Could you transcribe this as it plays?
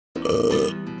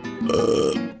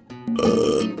What's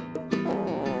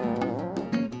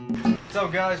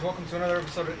up, guys? Welcome to another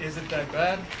episode of Is It That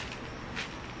Bad?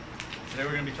 Today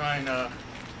we're going to be trying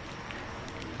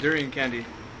Durian Candy.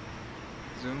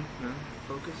 Zoom? No?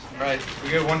 Focus? Alright, we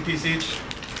get one piece each,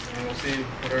 and we'll see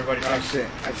what everybody thinks. Oh shit,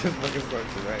 I just look as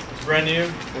much as right. It's brand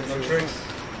new, there's no tricks.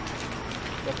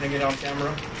 Definitely get on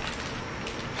camera.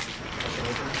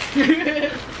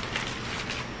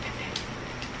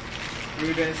 We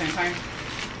do it at the same time?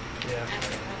 Yeah.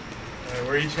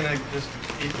 We're each going to just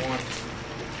eat one.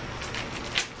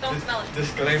 Don't smell it.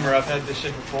 Disclaimer, I've had this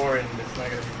shit before and it's not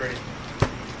going to be great.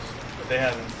 But they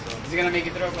haven't, so. Is it gonna make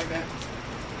it throw up like that?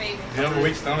 Maybe. If you have a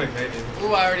weak stomach, maybe.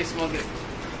 Ooh, I already smelled it.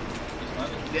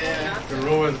 Yeah. The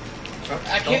rule is...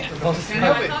 I can't Don't help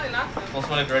smell it. it. Don't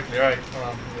smell it directly. Alright, hold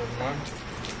on. One.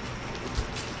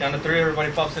 Count to three,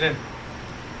 everybody pops it in.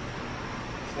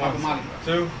 Pop 'em out.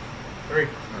 2, 3.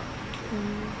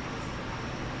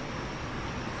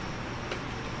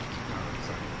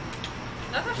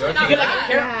 That's actually You not get like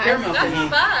bad. a caramel That's taste.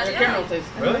 not bad, Like a yeah. caramel taste.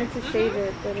 I Really? wanted to save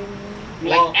it, but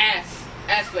Like ass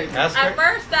flavor. Ass At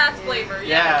crack? first, that's flavor.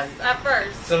 Yes, at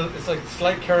first. So it's like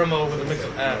slight caramel with a mix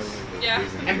of ass. Yeah.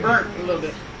 And burnt a little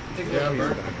bit. Yeah,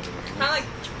 burnt. Kind of like.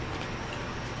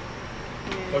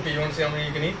 Okay, you want to see how many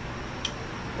you can eat?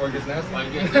 Before it gets nasty?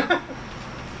 Okay,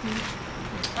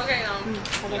 I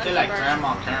feel like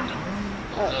grandma caramel.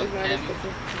 oh, ignore this Candy.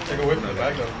 picture. Take a whiff from the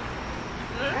bag though.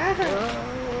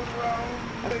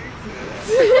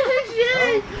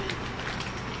 Shit!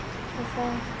 What's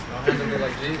that? I'll handle it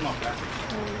like G's. Come on, back.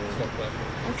 Smoke black.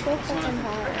 I'm so fucking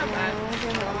hot right now. I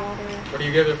don't have water. What do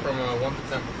you give it from 1 to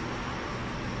 10?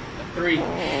 3. No.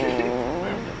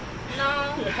 I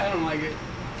don't like it.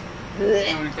 I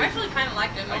actually kind of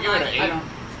liked it. I give it an 8. I don't.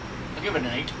 I give it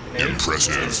an 8.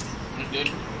 Impressive. It's good.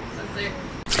 That's it.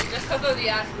 Just because of the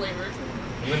ass flavor.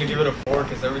 I'm gonna give it a 4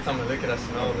 because every time I lick it, I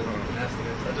smell the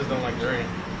nastiness. I just don't like durian.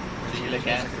 Do you like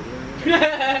ass?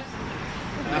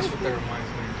 That's what that reminds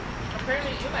me.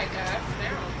 Apparently, you like ass.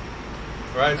 Damn.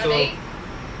 Right, so An 8.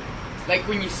 Like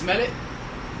when you smell it,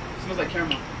 it smells like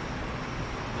caramel.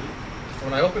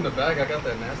 when I opened the bag, I got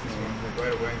that nasty smell like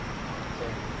right away. So,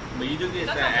 But you do get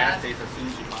That's that not ass bad. taste as soon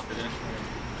as you pop it in.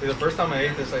 see, the first time I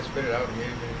ate this, I spit it out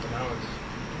immediately, but now it's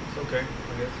okay, I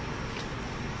guess.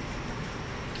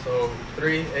 So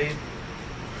 3, 8.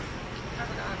 I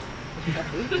forgot.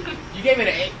 You gave it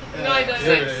an 8. No, I didn't.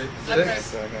 Yeah, 6.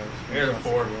 6. Okay. I gave it a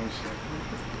 4.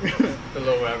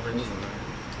 Below average.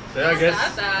 So yeah, I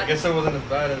guess it wasn't as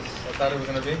bad as I thought it was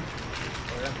gonna be. So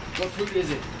yeah, What fruit is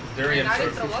it? it's durian I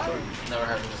fruit. didn't know what. Never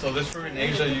heard of it. So this fruit in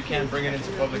Asia, you can't bring it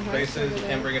into public places. You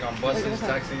can't bring it on buses,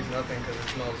 taxis, nothing, because it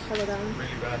smells Hold it down.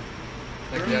 really bad,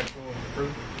 like the actual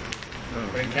fruit.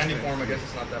 But in candy form, I guess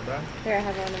it's not that bad. Here, I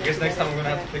have one. I guess next time I'm gonna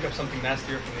have to pick up something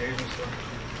nastier from the Asian store.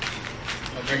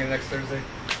 I'll bring it next Thursday.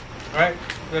 All right,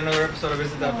 we got another episode of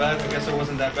Is It That Bad? I guess it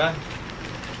wasn't that bad.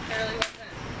 Apparently, wasn't.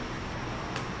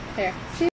 Here.